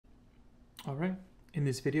Alright, in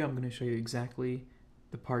this video I'm going to show you exactly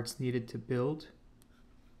the parts needed to build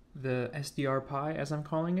the Sdr-Pi, as I'm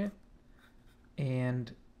calling it,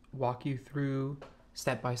 and walk you through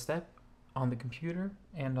step by step on the computer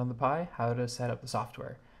and on the Pi how to set up the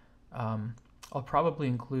software. I'll probably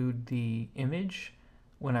include the image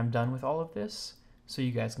when I'm done with all of this, so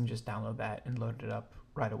you guys can just download that and load it up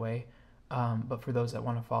right away. But for those that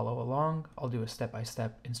want to follow along, I'll do a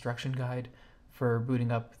step-by-step instruction guide for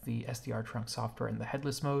booting up the SDR trunk software in the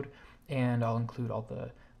headless mode, and I'll include all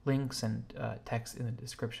the links and text in the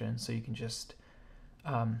description so you can just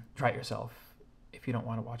try it yourself if you don't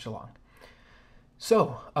want to watch along.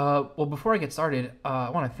 So, well, before I get started, I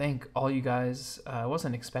want to thank all you guys. I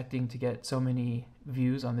wasn't expecting to get so many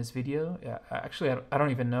views on this video. Actually, I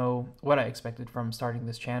don't even know what I expected from starting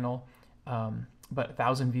this channel, but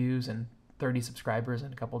 1,000 views and 30 subscribers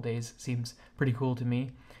in a couple days seems pretty cool to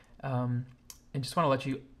me. And just want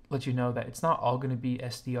to let you know that it's not all going to be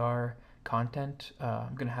SDR content.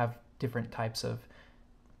 I'm going to have different types of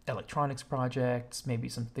electronics projects, maybe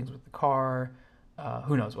some things with the car,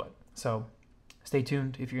 who knows what. So stay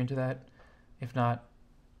tuned if you're into that. If not,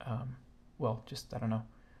 well, just, I don't know,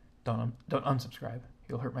 don't unsubscribe.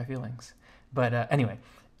 You'll hurt my feelings. But anyway,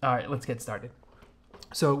 all right, let's get started.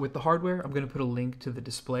 So with the hardware, I'm going to put a link to the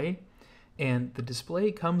display. And the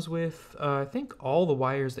display comes with, I think, all the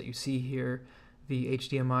wires that you see here, the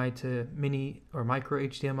HDMI to mini or micro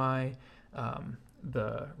HDMI,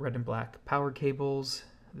 the red and black power cables,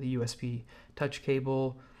 the USB touch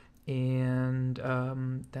cable, and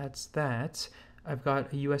that's that. I've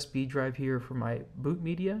got a USB drive here for my boot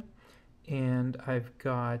media, and I've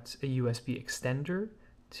got a USB extender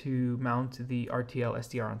to mount the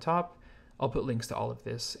rtl-sdr on top. I'll put links to all of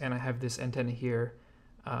this, and I have this antenna here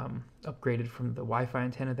upgraded from the Wi-Fi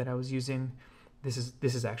antenna that I was using. This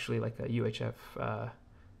is actually like a UHF, I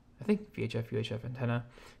think VHF antenna,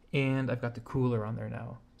 and I've got the cooler on there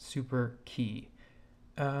now. Super key.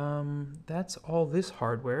 That's all this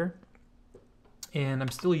hardware, and I'm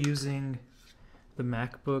still using the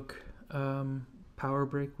MacBook power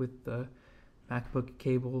brick with the MacBook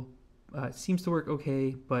cable. It seems to work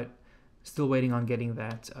okay, but still waiting on getting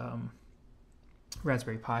that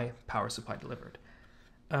Raspberry Pi power supply delivered.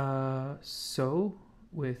 So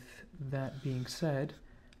with that being said,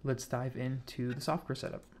 let's dive into the software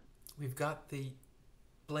setup. We've got the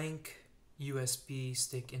blank USB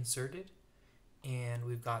stick inserted, and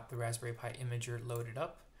we've got the Raspberry Pi imager loaded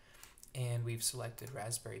up, and we've selected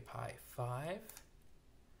Raspberry Pi 5.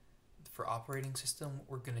 For operating system,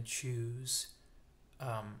 we're going to choose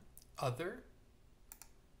Other,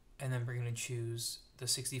 and then we're going to choose the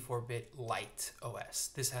 64-bit Lite OS.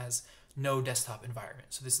 This has no desktop environment,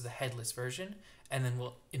 so this is the headless version, and then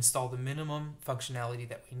we'll install the minimum functionality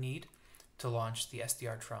that we need to launch the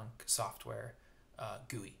SDR trunk software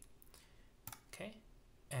GUI. Okay,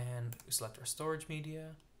 and we select our storage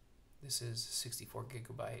media. This is 64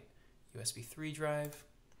 gigabyte USB 3 drive,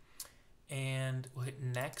 and we'll hit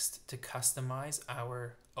next to customize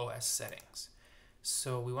our OS settings.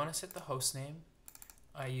 So we want to set the host name.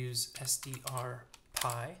 I use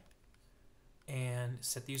Sdr-Pi, and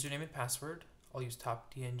set the username and password. I'll use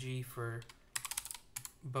topdng for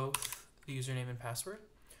both the username and password.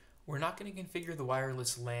 We're not going to configure the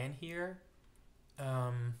wireless LAN here.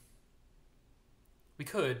 We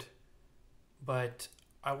could, but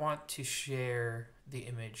I want to share the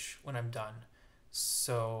image when I'm done.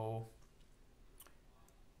 So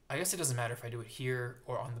I guess it doesn't matter if I do it here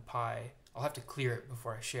or on the Pi. I'll have to clear it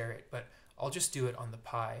before I share it, but I'll just do it on the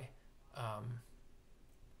Pi.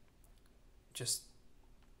 Just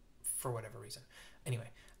for whatever reason. Anyway,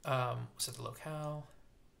 set the locale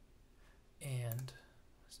and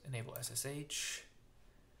enable SSH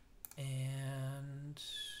and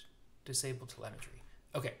disable telemetry.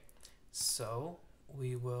 Okay, so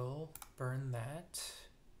we will burn that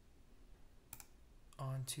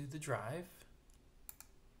onto the drive.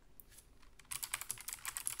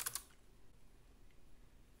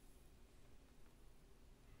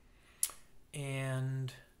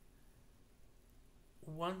 And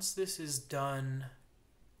once this is done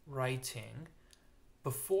writing,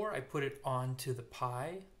 before I put it onto the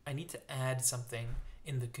Pi, I need to add something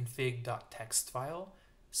in the config.txt file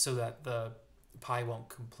so that the Pi won't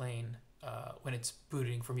complain when it's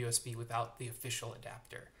booting from USB without the official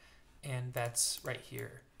adapter. And that's right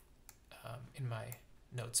here in my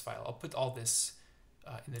notes file. I'll put all this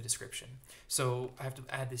in the description. So I have to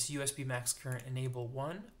add this USB max current enable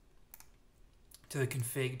 1 to the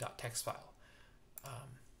config.txt file.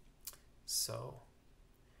 So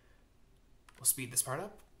we'll speed this part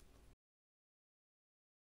up.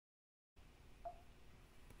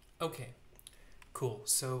 Okay, Cool,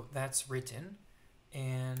 so that's written,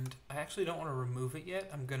 and I actually don't want to remove it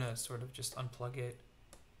yet. I'm gonna sort of just unplug it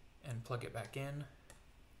and plug it back in.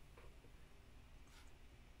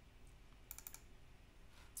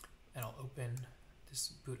 And I'll open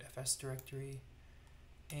this bootfs directory,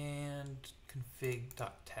 and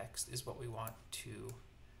config.txt is what we want to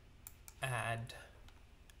add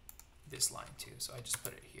this line to. So I just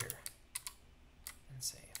put it here and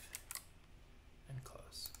save and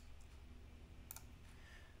close.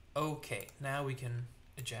 Okay, now we can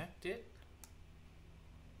eject it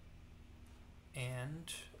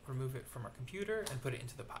and remove it from our computer and put it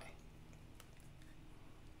into the Pi.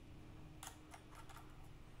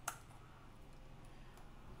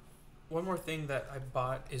 One more thing that I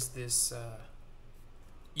bought is this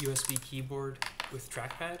USB keyboard with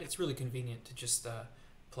trackpad. It's really convenient to just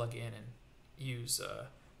plug in and use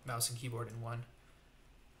mouse and keyboard in one.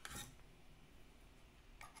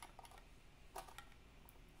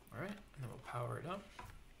 All right, and then we'll power it up.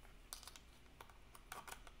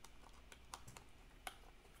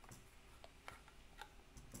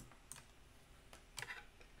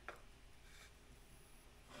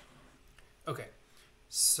 Okay,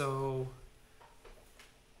 so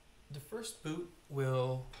the first boot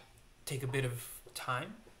will take a bit of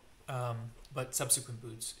time, but subsequent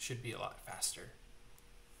boots should be a lot faster.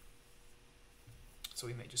 So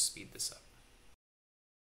we may just speed this up.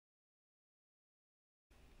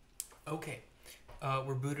 Okay,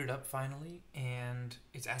 we're booted up finally, and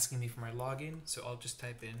it's asking me for my login, so I'll just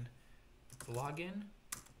type in login.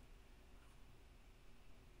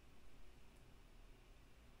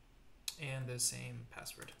 And the same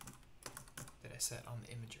password that I set on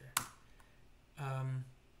the imager.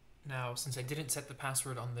 Now, since I didn't set the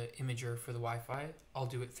password on the imager for the Wi-Fi, I'll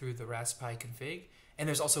do it through the raspi-config. And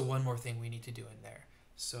there's also one more thing we need to do in there.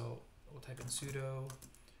 So we'll type in sudo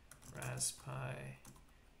raspi-config.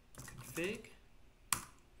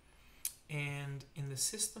 And in the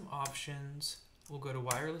system options, we'll go to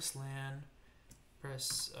wireless LAN,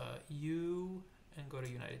 press U, and go to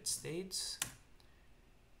United States.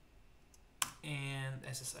 And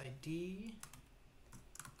SSID,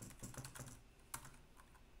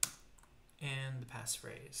 and the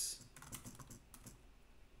passphrase.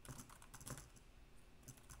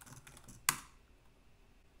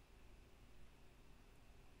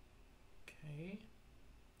 Okay.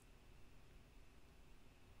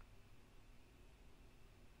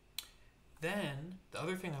 Then the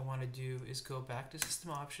other thing I want to do is go back to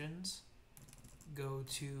system options, go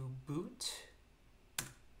to boot,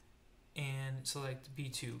 and select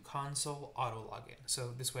B2 console auto login.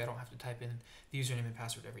 So this way I don't have to type in the username and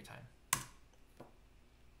password every time.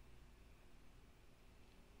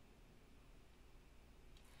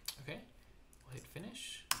 Okay, we'll hit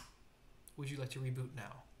finish. Would you like to reboot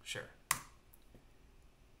now? Sure.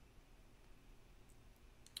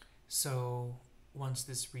 So once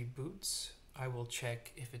this reboots, I will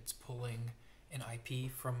check if it's pulling an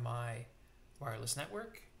IP from my wireless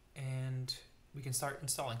network, and we can start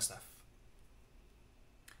installing stuff.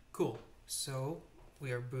 Cool, so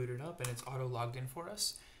we are booted up and it's auto logged in for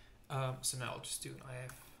us. So now I'll just do an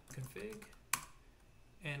if-config,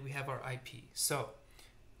 and we have our IP. So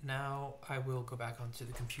now I will go back onto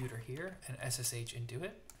the computer here and SSH into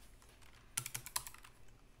it.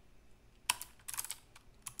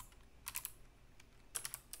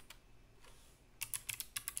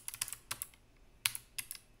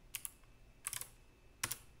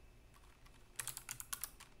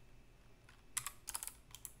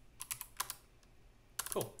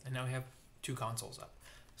 Cool, and now we have two consoles up.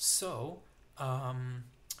 So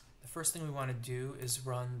the first thing we want to do is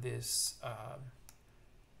run this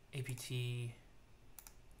apt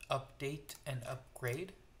update and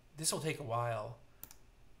upgrade. This will take a while,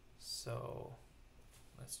 so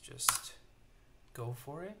let's just go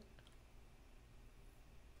for it.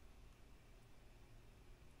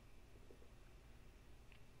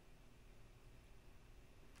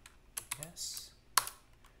 Yes.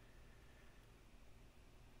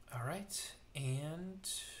 All right, and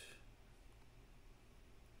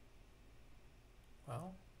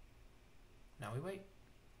well, now we wait.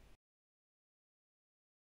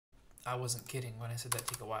 I wasn't kidding when I said that'd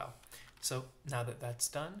take a while. So now that that's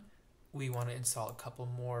done, we want to install a couple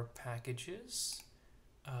more packages.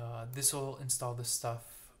 This will install the stuff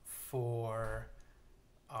for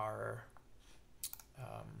our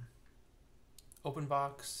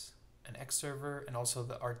openbox, an xserver, and also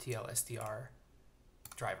the rtl-sdr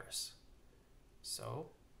drivers. So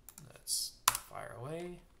let's fire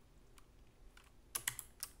away.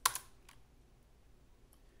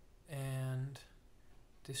 And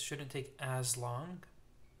this shouldn't take as long,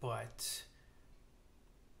 but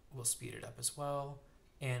will speed it up as well.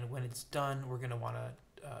 And when it's done, we're going to want to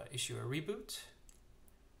issue a reboot.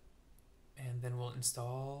 And then we'll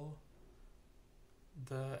install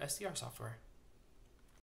the SDR software.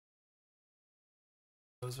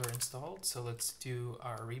 Those are installed, so let's do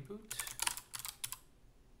our reboot.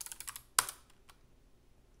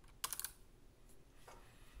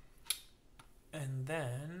 And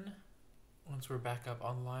then, once we're back up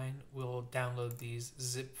online, we'll download these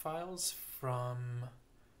zip files from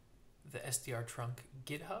the SDR trunk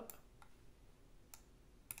GitHub.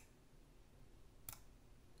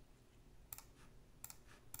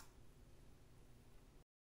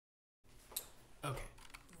 Okay,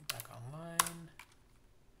 back online.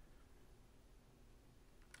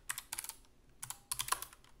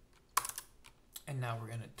 And now we're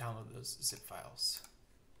going to download those zip files.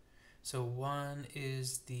 So one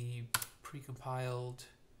is the precompiled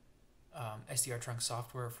SDR trunk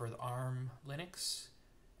software for the ARM Linux,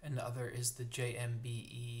 and the other is the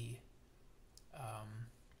JMBE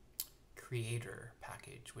creator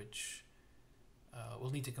package, which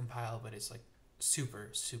we'll need to compile, but it's like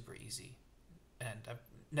super easy, and I've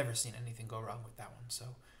never seen anything go wrong with that one, so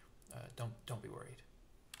don't be worried.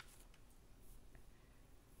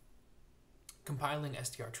 Compiling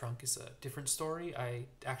SDR trunk is a different story. I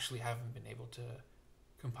actually haven't been able to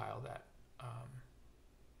compile that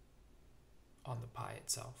on the Pi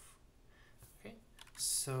itself. Okay,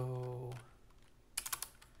 so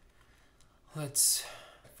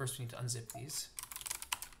first we need to unzip these.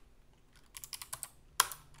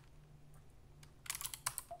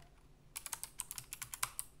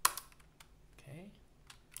 Okay.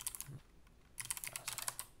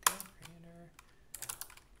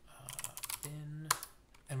 Bin,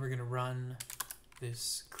 and we're going to run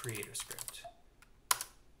this creator script,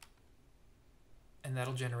 and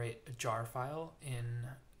that'll generate a jar file in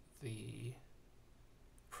the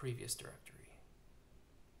previous directory.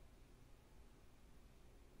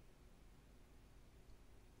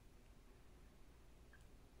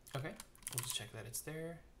 Okay, we'll just check that it's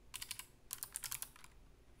there.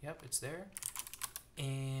 Yep, it's there.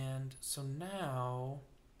 And so now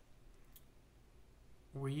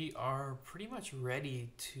we are pretty much ready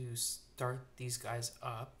to start these guys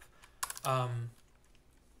up.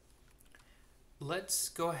 Let's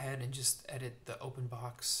go ahead and just edit the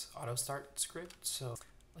openbox autostart script. So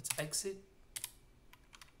let's exit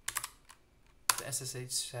the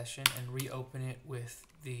SSH session and reopen it with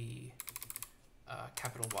the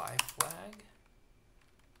capital Y flag.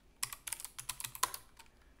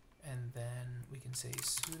 And then we can say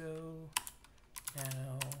sudo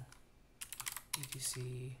nano etc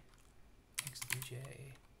xdj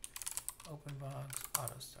openbox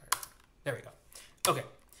autostart. There we go. Okay,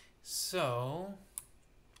 so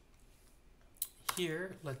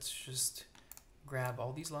here let's just grab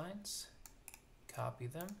all these lines, copy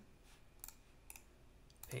them,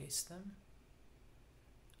 paste them.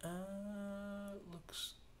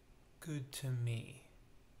 Looks good to me.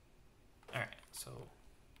 All right, so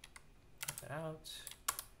cut that out,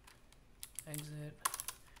 exit.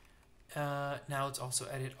 Now let's also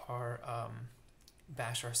edit our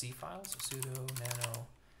bash rc file. So sudo nano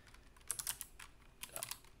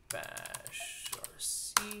bash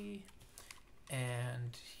rc,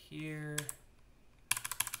 and here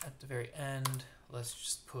at the very end, let's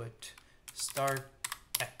just put start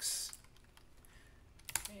x.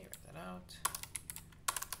 Okay, write that out.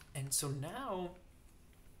 And so now,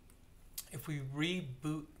 if we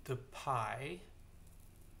reboot the Pi,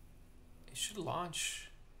 it should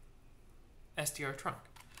launch SDR trunk.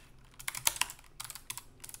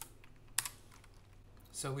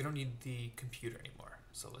 So we don't need the computer anymore.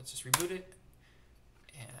 So let's just reboot it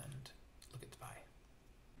and look at the Pi.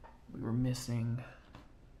 We were missing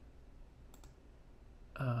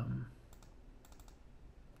a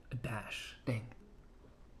dash. Dang.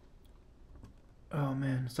 Oh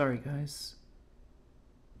man, sorry guys.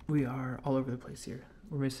 We are all over the place here.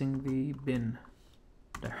 We're missing the bin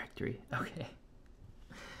directory. Okay.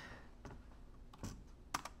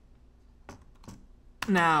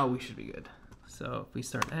 Now we should be good. So if we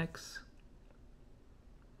start X,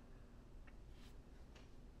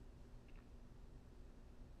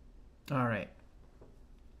 all right,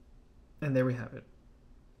 and there we have it.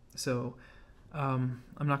 So I'm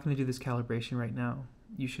not going to do this calibration right now.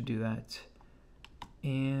 You should do that.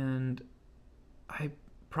 And I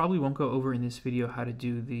probably won't go over in this video how to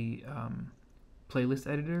do the playlist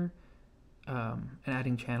editor and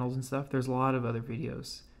adding channels and stuff. There's a lot of other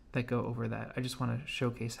videos that go over that. I just want to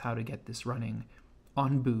showcase how to get this running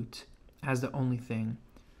on boot as the only thing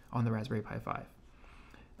on the Raspberry Pi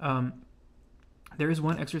 5. There is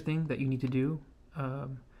one extra thing that you need to do.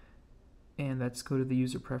 and let's go to the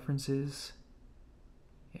user preferences.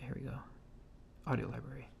 Yeah, here we go. Audio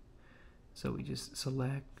library. So we just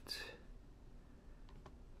select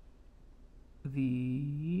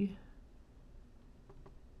the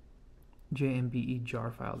JMBE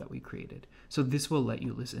jar file that we created. So this will let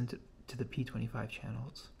you listen to the P25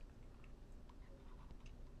 channels.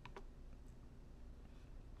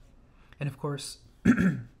 And of course,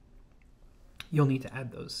 you'll need to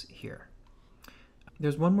add those here.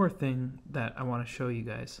 There's one more thing that I want to show you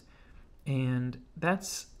guys, and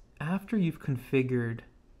that's after you've configured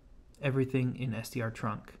everything in SDR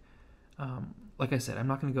trunk. Like I said, I'm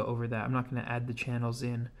not going to go over that. I'm not going to add the channels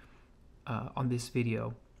in on this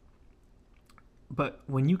video. But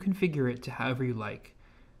when you configure it to however you like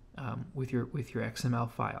with your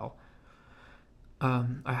XML file,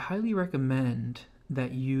 I highly recommend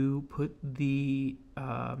that you put the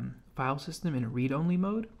file system in a read-only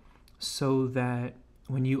mode so that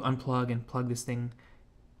when you unplug and plug this thing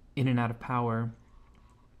in and out of power,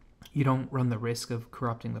 you don't run the risk of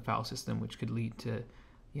corrupting the file system, which could lead to,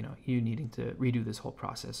 you needing to redo this whole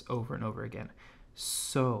process over and over again.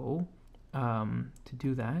 So to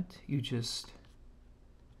do that, you just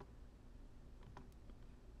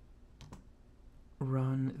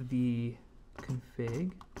run the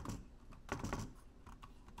config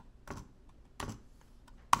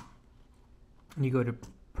and you go to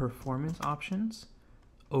performance options,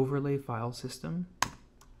 overlay file system.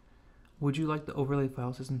 Would you like the overlay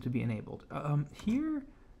file system to be enabled? Here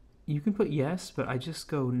you can put yes, but I just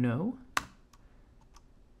go no.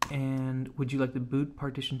 And would you like the boot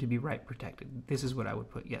partition to be write protected? This is what I would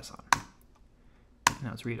put yes on.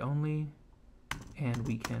 Now it's read only, and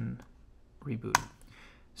we can reboot.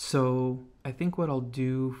 So I think what I'll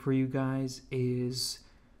do for you guys is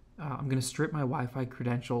I'm going to strip my Wi-Fi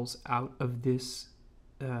credentials out of this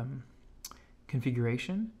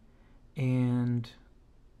configuration, and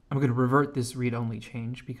I'm going to revert this read-only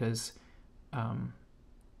change because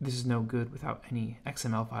this is no good without any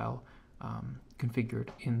XML file configured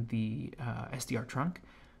in the SDR trunk.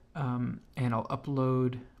 And I'll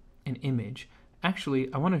upload an image.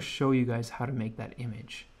 Actually, I want to show you guys how to make that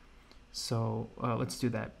image. So let's do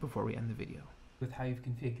that before we end the video. With how you've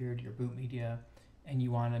configured your boot media, and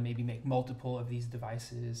you want to maybe make multiple of these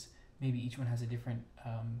devices, maybe each one has a different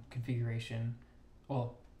configuration.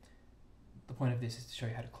 Well, the point of this is to show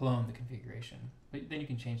you how to clone the configuration, but then you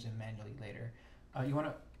can change them manually later. You want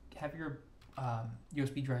to have your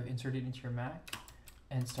USB drive inserted into your Mac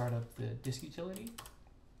and start up the disk utility.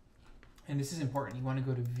 And this is important. You want to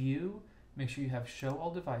go to View, make sure you have Show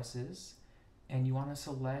All Devices, and you want to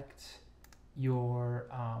select your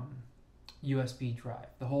USB drive,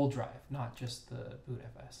 the whole drive, not just the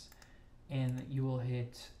bootfs. And you will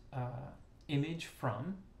hit Image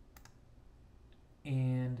From,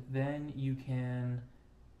 and then you can,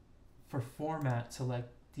 for format,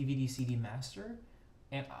 select DVD CD master.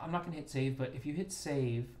 And I'm not going to hit save, but if you hit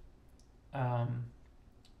save,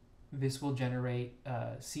 this will generate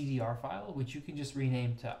a CDR file, which you can just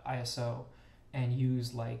rename to ISO and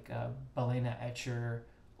use like Balena Etcher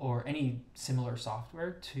or any similar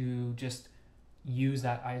software to just use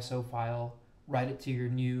that ISO file, write it to your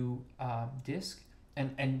new disk,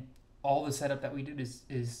 and all the setup that we did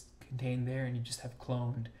is contained there, and you just have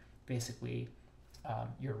cloned basically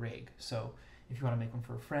your rig. So if you want to make one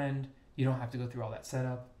for a friend, you don't have to go through all that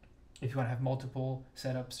setup. If you want to have multiple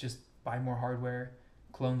setups, just buy more hardware,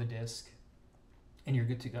 clone the disk, and you're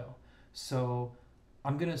good to go. So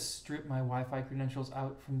I'm going to strip my Wi-Fi credentials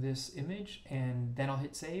out from this image, and then I'll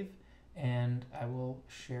hit save, and I will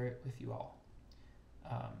share it with you all.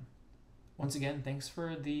 Once again, thanks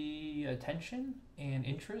for the attention and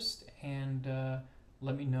interest, and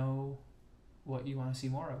let me know what you want to see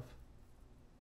more of.